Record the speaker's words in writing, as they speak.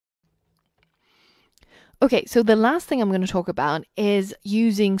Okay, so the last thing I'm going to talk about is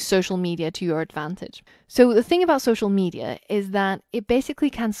using social media to your advantage. So the thing about social media is that it basically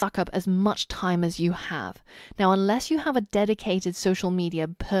can suck up as much time as you have. Now, unless you have a dedicated social media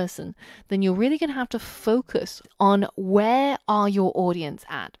person, then you're really going to have to focus on where are your audience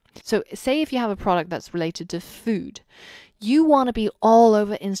at. So say if you have a product that's related to food, you want to be all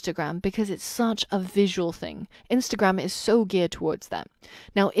over Instagram because it's such a visual thing. Instagram is so geared towards that.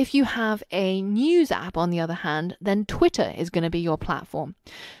 Now, if you have a news app, on the other hand, then Twitter is going to be your platform.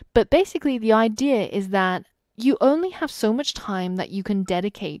 But basically, the idea is that you only have so much time that you can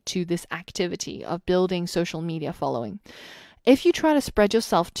dedicate to this activity of building social media following. If you try to spread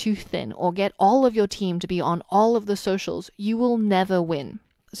yourself too thin or get all of your team to be on all of the socials, you will never win.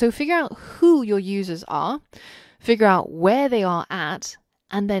 So figure out who your users are, figure out where they are at,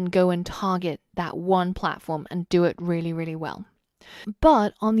 and then go and target that one platform and do it really, really well.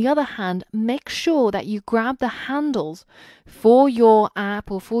 But on the other hand, make sure that you grab the handles for your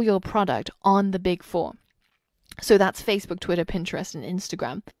app or for your product on the big four. So that's Facebook, Twitter, Pinterest, and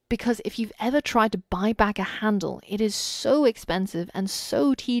Instagram. Because if you've ever tried to buy back a handle, it is so expensive and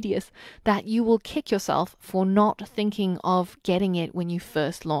so tedious that you will kick yourself for not thinking of getting it when you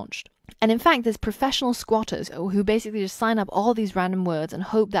first launched. And in fact, there's professional squatters who basically just sign up all these random words and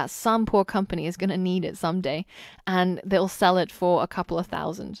hope that some poor company is going to need it someday and they'll sell it for a couple of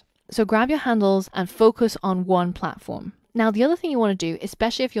thousand. So grab your handles and focus on one platform. Now, the other thing you want to do,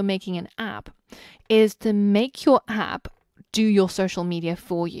 especially if you're making an app, is to make your app do your social media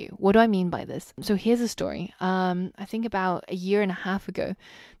for you. What do I mean by this? So here's a story. I think about a year and a half ago,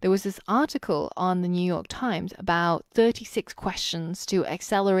 there was this article on the New York Times about 36 questions to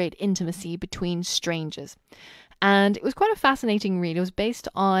accelerate intimacy between strangers. And it was quite a fascinating read. It was based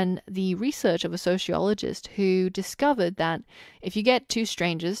on the research of a sociologist who discovered that if you get two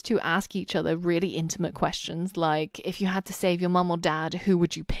strangers to ask each other really intimate questions, like if you had to save your mum or dad, who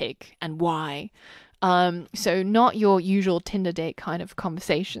would you pick and why? So not your usual Tinder date kind of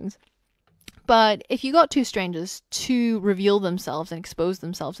conversations. But if you got two strangers to reveal themselves and expose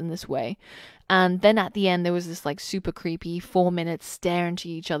themselves in this way, and then at the end there was this like super creepy 4 minutes stare into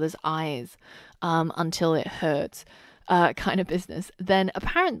each other's eyes until it hurts kind of business, then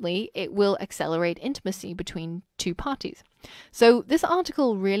apparently it will accelerate intimacy between two parties. So this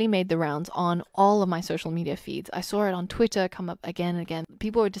article really made the rounds on all of my social media feeds. I saw it on Twitter come up again and again.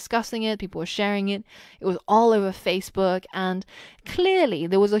 People were discussing it, people were sharing it. It was all over Facebook, and clearly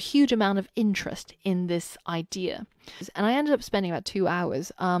there was a huge amount of interest in this idea. And I ended up spending about 2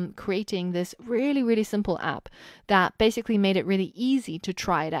 hours creating this really, really simple app that basically made it really easy to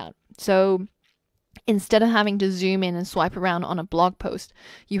try it out. So instead of having to zoom in and swipe around on a blog post,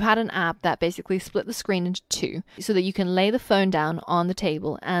 you had an app that basically split the screen into two so that you can lay the phone down on the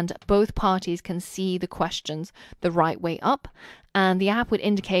table and both parties can see the questions the right way up. And the app would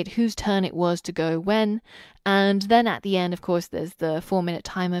indicate whose turn it was to go when. And then at the end, of course, there's the 4-minute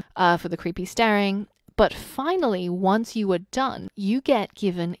timer for the creepy staring. But finally, once you are done, you get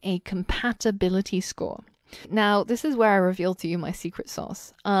given a compatibility score. Now, this is where I reveal to you my secret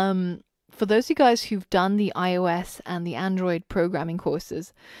sauce. For those of you guys who've done the iOS and the Android programming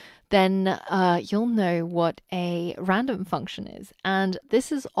courses, then you'll know what a random function is. And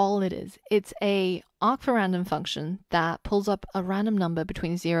this is all it is. It's a arc for random function that pulls up a random number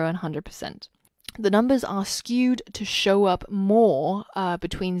between 0 and 100%. The numbers are skewed to show up more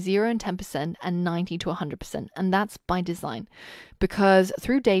between 0 and 10% and 90 to 100%. And that's by design, because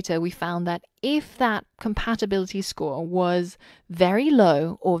through data, we found that if that compatibility score was very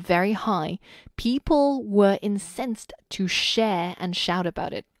low or very high, people were incensed to share and shout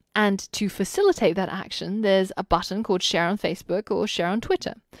about it. And to facilitate that action, there's a button called share on Facebook or share on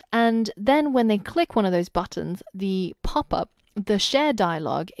Twitter. And then when they click one of those buttons, the pop-up, the share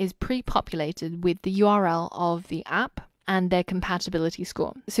dialog, is pre-populated with the URL of the app and their compatibility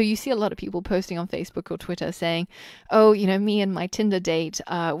score. So you see a lot of people posting on Facebook or Twitter saying, oh, you know, me and my Tinder date,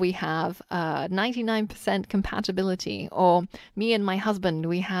 we have 99% compatibility, or me and my husband,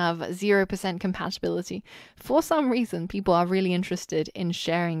 we have 0% compatibility. For some reason, people are really interested in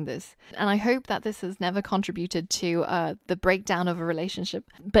sharing this. And I hope that this has never contributed to the breakdown of a relationship.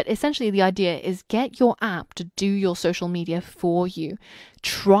 But essentially the idea is get your app to do your social media for you.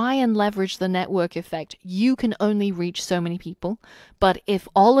 Try and leverage the network effect. You can only reach so many people, but if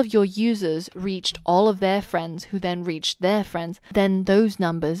all of your users reached all of their friends who then reached their friends, then those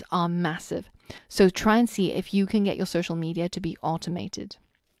numbers are massive. So try and see if you can get your social media to be automated.